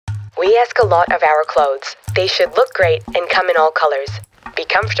We ask a lot of our clothes. They should look great and come in all colors. Be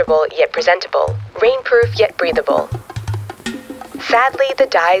comfortable yet presentable. Rainproof yet breathable. Sadly, the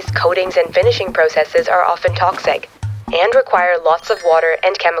dyes, coatings, and finishing processes are often toxic and require lots of water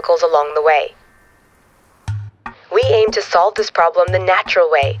and chemicals along the way. We aim to solve this problem the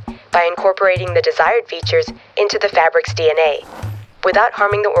natural way by incorporating the desired features into the fabric's DNA, without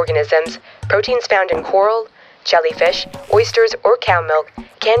harming the organisms. Proteins found in coral, jellyfish, oysters, or cow milk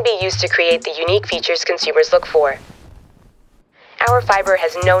can be used to create the unique features consumers look for. Our fiber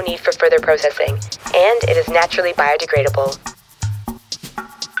has no need for further processing, and it is naturally biodegradable.